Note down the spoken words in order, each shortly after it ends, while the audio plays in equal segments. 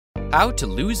How to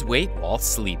lose weight while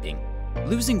sleeping.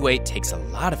 Losing weight takes a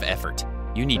lot of effort.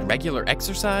 You need regular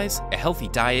exercise, a healthy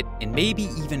diet, and maybe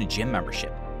even a gym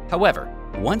membership. However,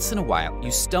 once in a while,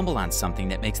 you stumble on something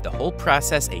that makes the whole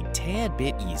process a tad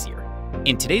bit easier.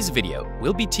 In today's video,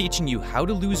 we'll be teaching you how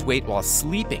to lose weight while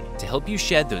sleeping to help you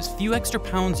shed those few extra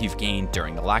pounds you've gained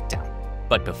during the lockdown.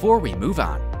 But before we move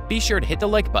on, be sure to hit the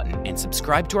like button and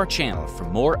subscribe to our channel for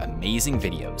more amazing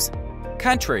videos.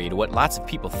 Contrary to what lots of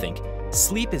people think,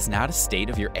 sleep is not a state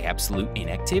of your absolute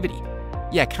inactivity.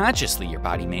 Yeah, consciously your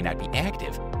body may not be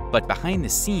active, but behind the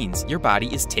scenes, your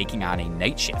body is taking on a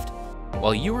night shift.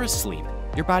 While you are asleep,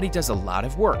 your body does a lot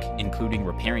of work, including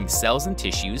repairing cells and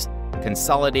tissues,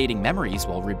 consolidating memories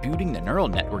while rebooting the neural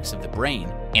networks of the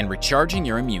brain, and recharging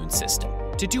your immune system.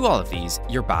 To do all of these,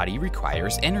 your body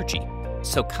requires energy.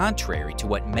 So contrary to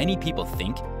what many people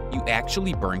think, you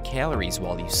actually burn calories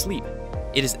while you sleep.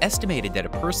 It is estimated that a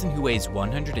person who weighs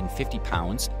 150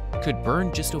 pounds could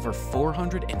burn just over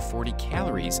 440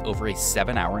 calories over a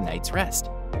 7-hour night's rest.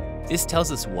 This tells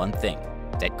us one thing,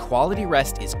 that quality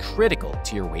rest is critical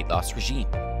to your weight loss regime.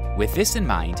 With this in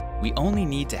mind, we only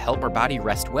need to help our body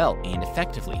rest well and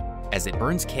effectively, as it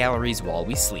burns calories while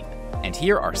we sleep. And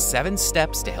here are 7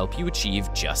 steps to help you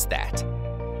achieve just that.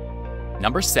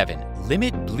 Number 7,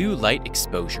 limit blue light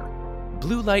exposure.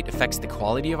 Blue light affects the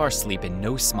quality of our sleep in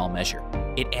no small measure.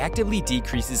 It actively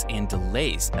decreases and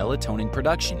delays melatonin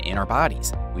production in our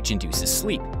bodies, which induces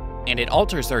sleep, and it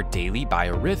alters our daily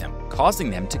biorhythm,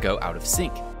 causing them to go out of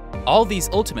sync. All these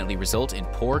ultimately result in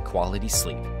poor quality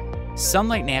sleep.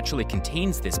 Sunlight naturally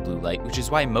contains this blue light, which is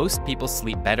why most people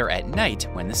sleep better at night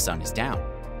when the sun is down.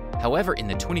 However, in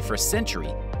the 21st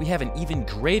century, we have an even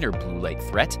greater blue light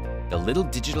threat, the little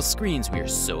digital screens we are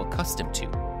so accustomed to.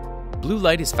 Blue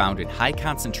light is found in high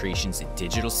concentrations in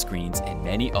digital screens and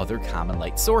many other common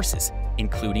light sources,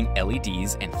 including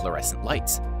LEDs and fluorescent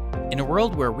lights. In a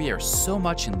world where we are so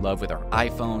much in love with our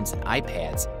iPhones and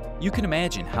iPads, you can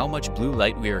imagine how much blue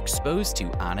light we are exposed to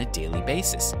on a daily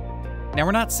basis. Now,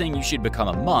 we're not saying you should become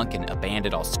a monk and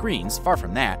abandon all screens, far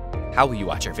from that. How will you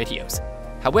watch our videos?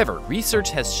 However,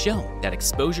 research has shown that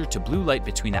exposure to blue light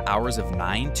between the hours of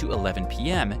 9 to 11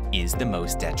 p.m. is the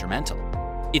most detrimental.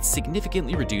 It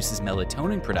significantly reduces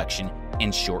melatonin production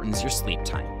and shortens your sleep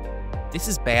time. This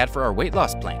is bad for our weight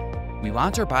loss plan. We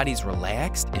want our bodies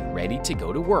relaxed and ready to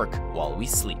go to work while we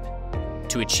sleep.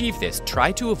 To achieve this,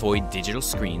 try to avoid digital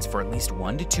screens for at least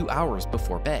 1 to 2 hours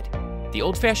before bed. The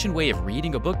old-fashioned way of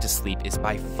reading a book to sleep is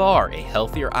by far a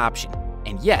healthier option.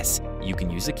 And yes, you can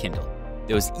use a Kindle.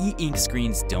 Those e-ink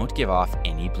screens don't give off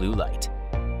any blue light.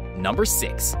 Number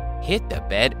 6, hit the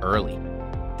bed early.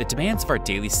 The demands of our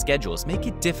daily schedules make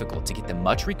it difficult to get the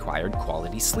much required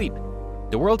quality sleep.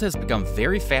 The world has become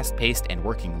very fast-paced and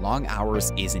working long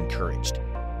hours is encouraged.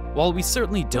 While we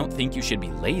certainly don't think you should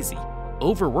be lazy,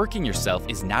 overworking yourself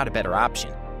is not a better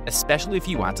option, especially if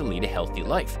you want to lead a healthy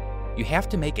life. You have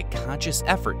to make a conscious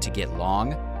effort to get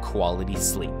long, quality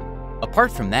sleep.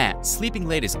 Apart from that, sleeping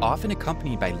late is often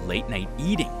accompanied by late-night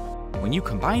eating. When you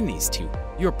combine these two,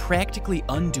 you're practically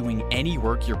undoing any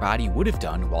work your body would have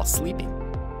done while sleeping.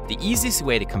 The easiest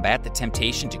way to combat the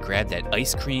temptation to grab that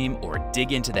ice cream or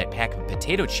dig into that pack of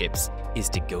potato chips is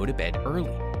to go to bed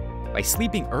early. By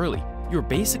sleeping early, you're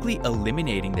basically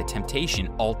eliminating the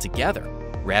temptation altogether,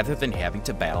 rather than having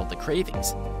to battle the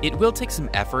cravings. It will take some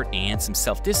effort and some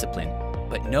self-discipline,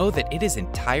 but know that it is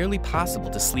entirely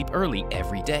possible to sleep early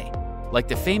every day. Like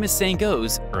the famous saying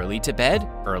goes, early to bed,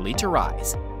 early to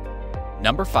rise.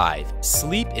 Number 5,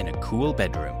 sleep in a cool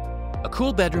bedroom. A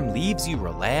cool bedroom leaves you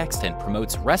relaxed and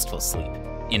promotes restful sleep.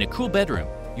 In a cool bedroom,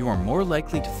 you are more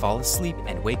likely to fall asleep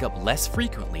and wake up less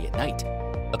frequently at night.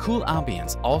 A cool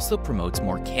ambience also promotes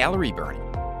more calorie burning.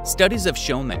 Studies have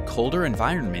shown that colder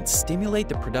environments stimulate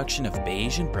the production of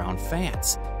beige and brown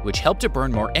fats, which help to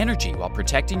burn more energy while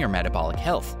protecting your metabolic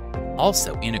health.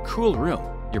 Also, in a cool room,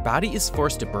 your body is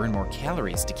forced to burn more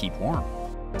calories to keep warm.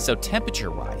 So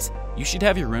temperature-wise, you should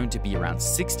have your room to be around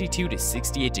 62 to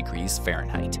 68 degrees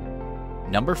Fahrenheit.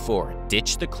 Number 4,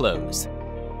 ditch the clothes.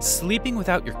 Sleeping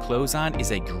without your clothes on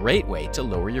is a great way to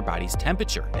lower your body's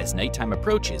temperature as nighttime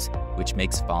approaches, which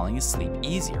makes falling asleep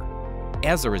easier.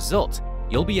 As a result,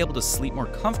 you'll be able to sleep more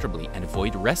comfortably and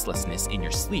avoid restlessness in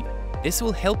your sleep. This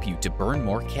will help you to burn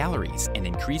more calories and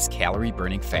increase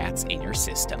calorie-burning fats in your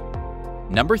system.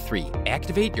 Number 3,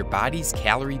 activate your body's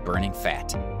calorie-burning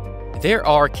fat. There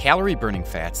are calorie-burning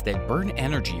fats that burn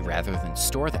energy rather than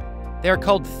store them. They are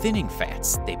called thinning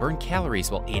fats. They burn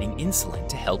calories while aiding insulin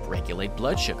to help regulate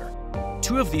blood sugar.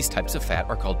 2 of these types of fat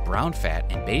are called brown fat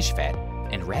and beige fat,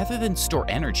 and rather than store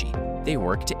energy, they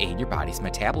work to aid your body's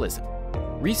metabolism.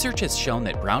 Research has shown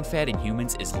that brown fat in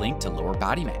humans is linked to lower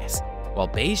body mass, while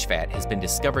beige fat has been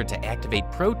discovered to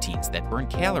activate proteins that burn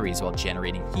calories while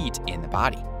generating heat in the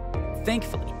body.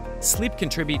 Thankfully, sleep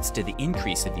contributes to the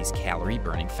increase of these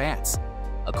calorie-burning fats.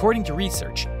 According to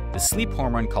research, the sleep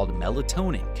hormone called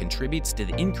melatonin contributes to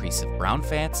the increase of brown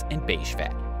fats and beige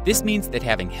fat. This means that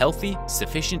having healthy,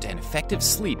 sufficient, and effective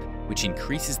sleep, which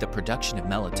increases the production of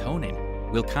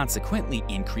melatonin, will consequently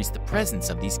increase the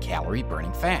presence of these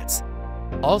calorie-burning fats.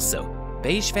 Also,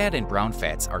 beige fat and brown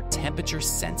fats are temperature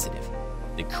sensitive.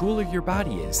 The cooler your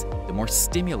body is, the more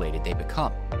stimulated they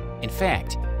become. In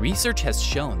fact, research has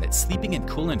shown that sleeping in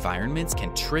cool environments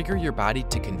can trigger your body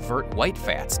to convert white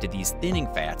fats to these thinning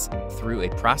fats through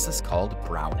a process called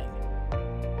browning.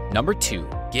 Number 2,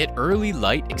 get early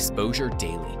light exposure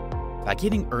daily. By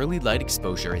getting early light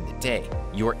exposure in the day,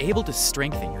 you are able to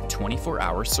strengthen your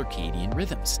 24-hour circadian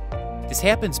rhythms. This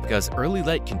happens because early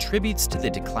light contributes to the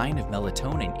decline of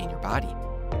melatonin in your body.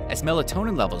 As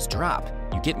melatonin levels drop,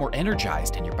 you get more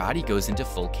energized and your body goes into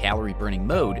full calorie-burning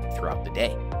mode throughout the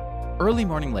day. Early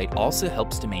morning light also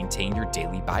helps to maintain your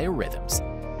daily biorhythms.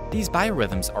 These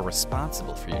biorhythms are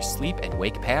responsible for your sleep and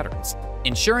wake patterns.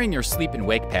 Ensuring your sleep and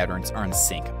wake patterns are in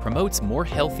sync promotes more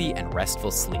healthy and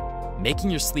restful sleep, making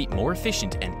your sleep more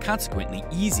efficient and consequently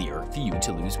easier for you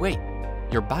to lose weight.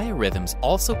 Your biorhythms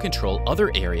also control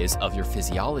other areas of your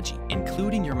physiology,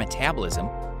 including your metabolism,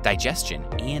 digestion,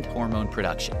 and hormone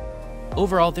production.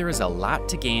 Overall, there is a lot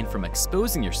to gain from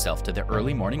exposing yourself to the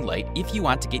early morning light if you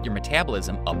want to get your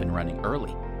metabolism up and running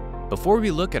early. Before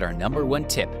we look at our number 1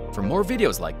 tip, for more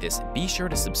videos like this, be sure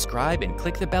to subscribe and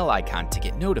click the bell icon to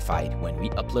get notified when we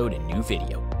upload a new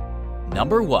video.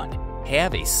 Number 1,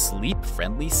 have a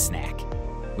sleep-friendly snack.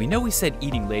 We know we said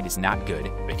eating late is not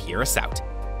good, but hear us out.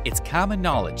 It's common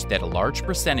knowledge that a large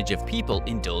percentage of people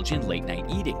indulge in late-night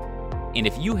eating. And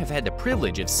if you have had the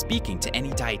privilege of speaking to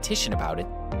any dietitian about it,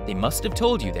 they must have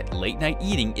told you that late-night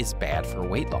eating is bad for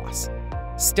weight loss.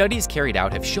 Studies carried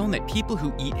out have shown that people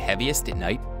who eat heaviest at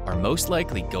night are most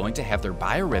likely going to have their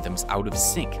biorhythms out of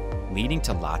sync, leading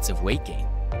to lots of weight gain.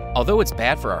 Although it's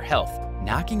bad for our health,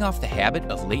 knocking off the habit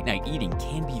of late-night eating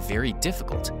can be very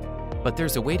difficult. But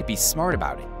there's a way to be smart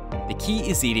about it. The key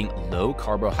is eating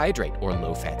low-carbohydrate or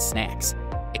low-fat snacks.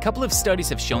 A couple of studies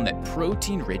have shown that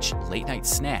protein-rich late-night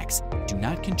snacks do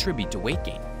not contribute to weight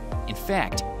gain. In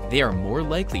fact, they are more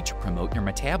likely to promote your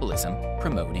metabolism,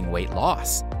 promoting weight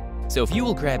loss. So if you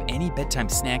will grab any bedtime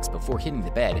snacks before hitting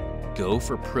the bed, go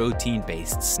for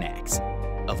protein-based snacks.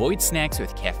 Avoid snacks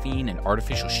with caffeine and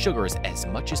artificial sugars as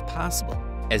much as possible,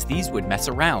 as these would mess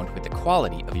around with the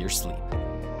quality of your sleep.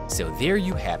 So there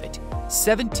you have it,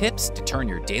 7 tips to turn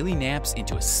your daily naps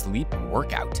into a sleep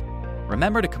workout.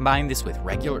 Remember to combine this with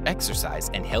regular exercise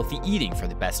and healthy eating for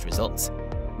the best results.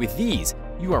 With these,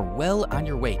 you are well on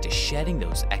your way to shedding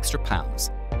those extra pounds.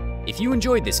 If you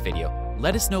enjoyed this video,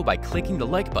 let us know by clicking the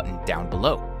like button down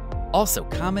below. Also,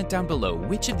 comment down below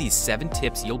which of these 7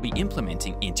 tips you'll be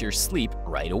implementing into your sleep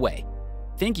right away.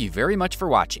 Thank you very much for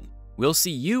watching. We'll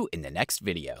see you in the next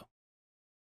video.